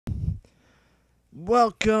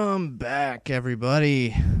Welcome back,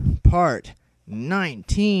 everybody. Part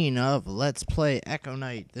 19 of Let's Play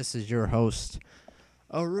EchoNight. This is your host,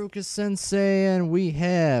 Aruka Sensei, and we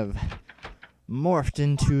have morphed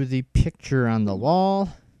into the picture on the wall.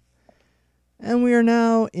 And we are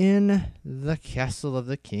now in the Castle of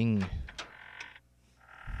the King.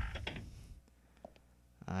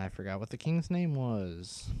 I forgot what the king's name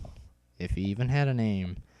was, if he even had a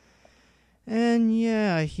name. And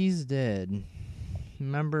yeah, he's dead.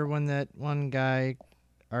 Remember when that one guy,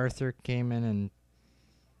 Arthur, came in and...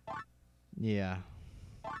 yeah.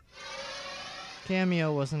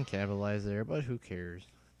 Cameo wasn't capitalized there, but who cares?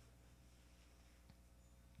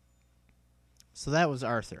 So that was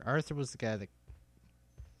Arthur. Arthur was the guy that...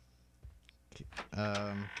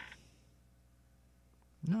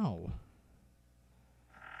 no.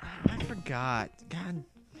 I forgot. God.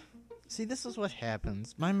 See, this is what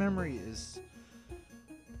happens. My memory is...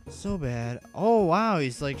 so bad. Oh, wow,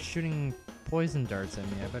 he's like shooting poison darts at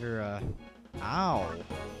me. I better, ow.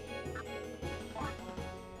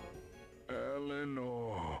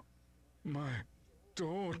 Eleanor, my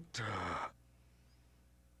daughter.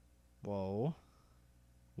 Whoa.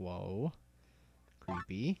 Whoa.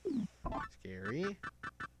 Creepy. Scary.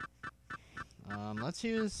 Let's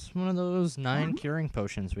use one of those 9 curing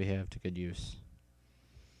potions we have to good use.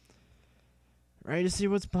 Ready to see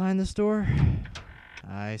what's behind this door?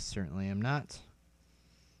 I certainly am not.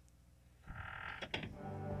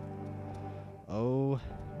 Oh,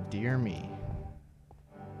 dear me.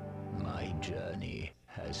 My journey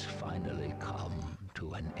has finally come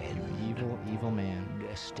to an end. Evil, evil man.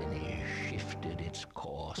 Destiny shifted its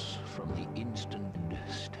course from the instant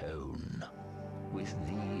stone. With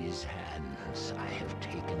these hands, I have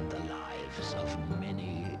taken the lives of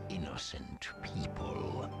many innocent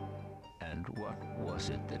people. And what was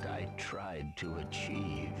it that I tried to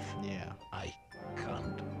achieve? Yeah. I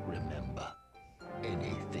can't remember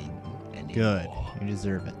anything anymore. Good. You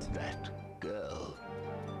deserve it. That girl,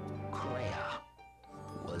 Kreia,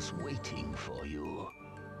 was waiting for you.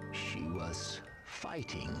 She was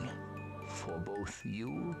fighting for both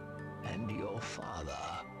you and your father.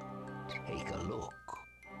 Take a look.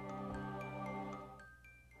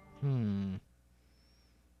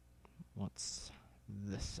 What's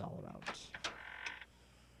this all about?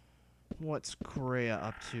 What's Kreia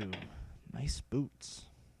up to? Nice boots.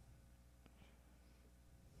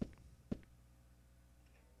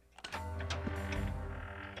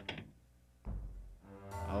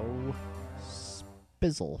 Oh,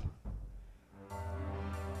 spizzle.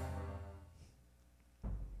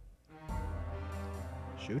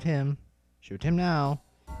 Shoot him. Shoot him now.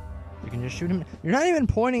 You can just shoot him. You're not even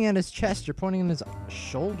pointing at his chest. You're pointing at his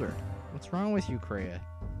shoulder. What's wrong with you, Kreia?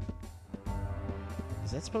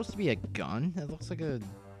 Is that supposed to be a gun? That looks like a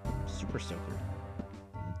super soaker.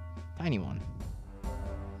 Tiny one.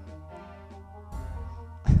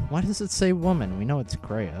 Why does it say woman? We know it's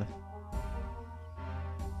Kreia.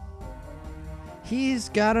 He's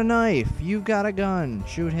got a knife. You've got a gun.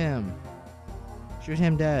 Shoot him. Shoot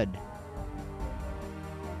him dead.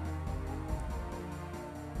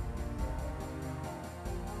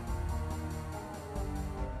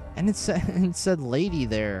 And it said lady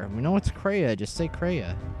there. We know it's Kreia. Just say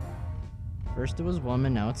Kreia. First it was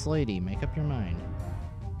woman, now it's lady. Make up your mind.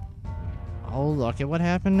 Oh, look at what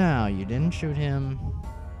happened now. You didn't shoot him.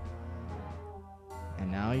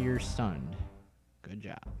 And now you're stunned. Good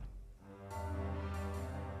job.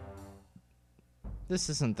 This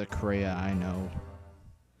isn't the Kreia I know.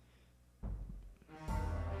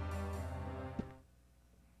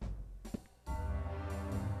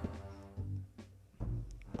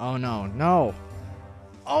 Oh no, no!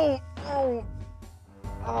 Oh, oh!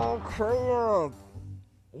 Oh, Kreia!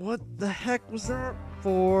 What the heck was that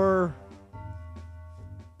for?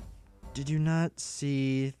 Did you not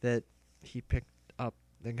see that he picked up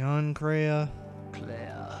the gun, Kreia?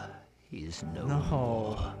 Claire is no No.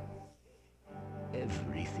 more.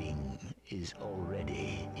 Everything is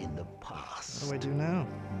already in the past. What do I do now?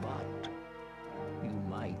 But you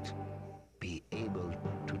might be able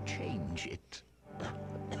to change it.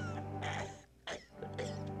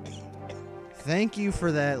 Thank you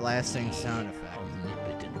for that lasting sound effect.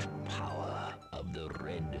 Omnipotent power of the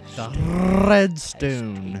red The stone red has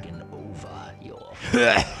stone. taken over your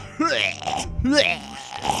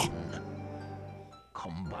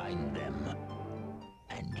Combine them,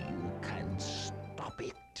 and you can stop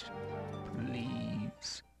it.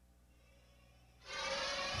 Please.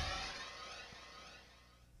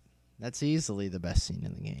 That's easily the best scene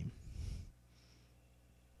in the game.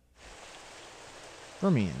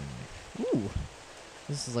 For me, anyway. Ooh.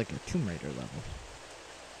 This is like a Tomb Raider level.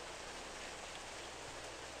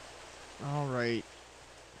 Alright.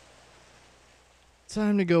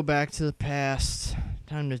 Time to go back to the past.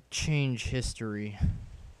 Time to change history.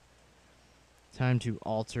 Time to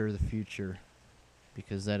alter the future.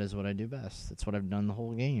 Because that is what I do best. That's what I've done the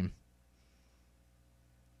whole game.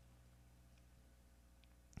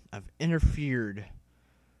 I've interfered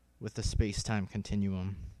with the space-time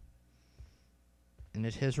continuum. And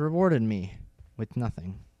it has rewarded me with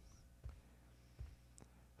nothing.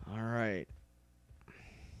 Alright.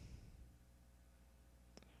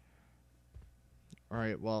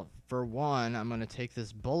 Alright, well, for one, I'm going to take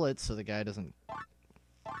this bullet so the guy doesn't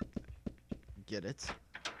get it.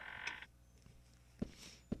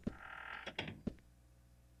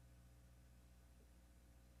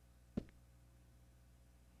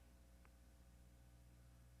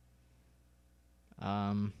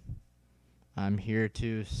 I'm here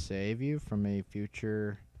to save you from a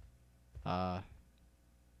future, yeah.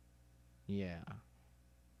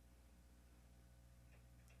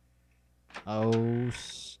 Oh,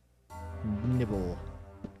 nibble.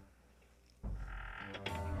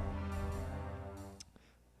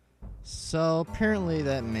 So, apparently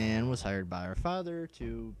that man was hired by our father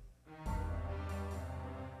to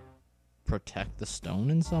protect the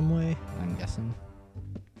stone in some way, I'm guessing.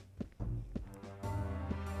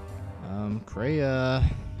 Kreia.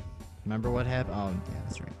 Remember what happened? Oh, yeah,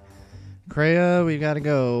 that's right. Kreia, we gotta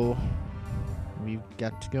go. We've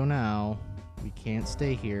got to go now. We can't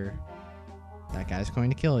stay here. That guy's going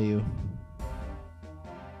to kill you.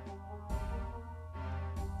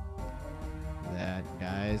 That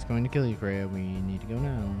guy is going to kill you, Kreia. We need to go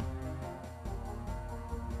now.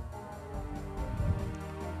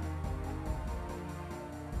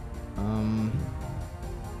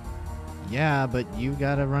 Yeah, but you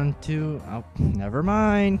gotta run to... Oh, never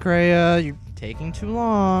mind, Kreia. You're taking too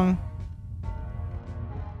long.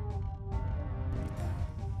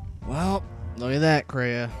 Well, look at that,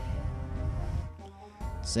 Kreia.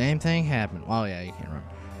 Same thing happened. Oh, yeah, you can't run.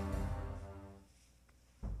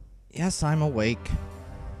 Yes, I'm awake.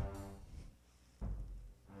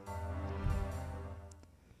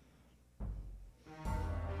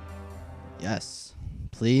 Yes.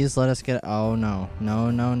 Please let us get... Oh, no.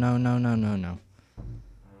 No, no, no, no, no, no, no.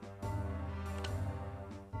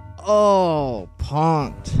 Oh,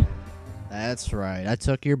 punked. That's right. I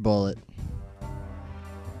took your bullet.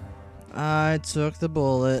 I took the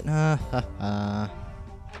bullet. Ha, ha, ha.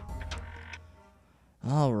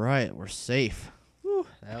 All right, we're safe. Whew,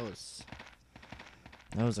 that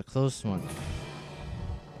was a close one.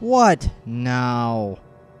 What? No.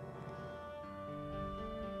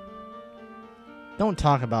 Don't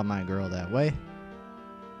talk about my girl that way.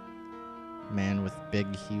 Man with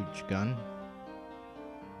big, huge gun.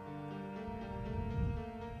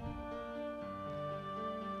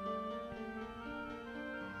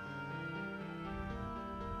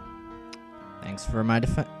 Thanks for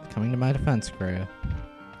coming to my defense, Kreia.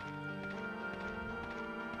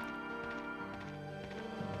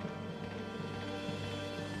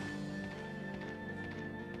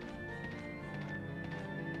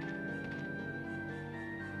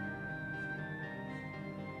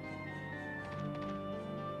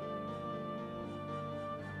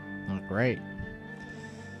 Oh, great.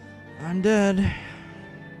 I'm dead.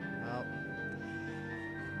 Well,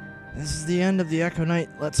 this is the end of the EchoNight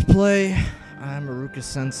Let's Play. I'm Aruka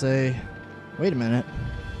Sensei. Wait a minute.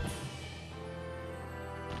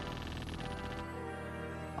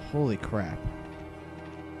 Holy crap.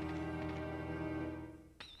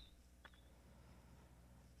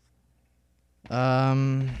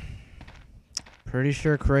 Pretty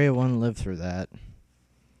sure Kreia wouldn't live through that.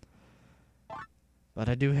 But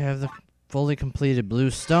I do have the fully completed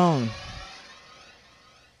blue stone.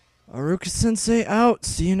 Aruka Sensei out.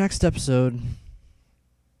 See you next episode.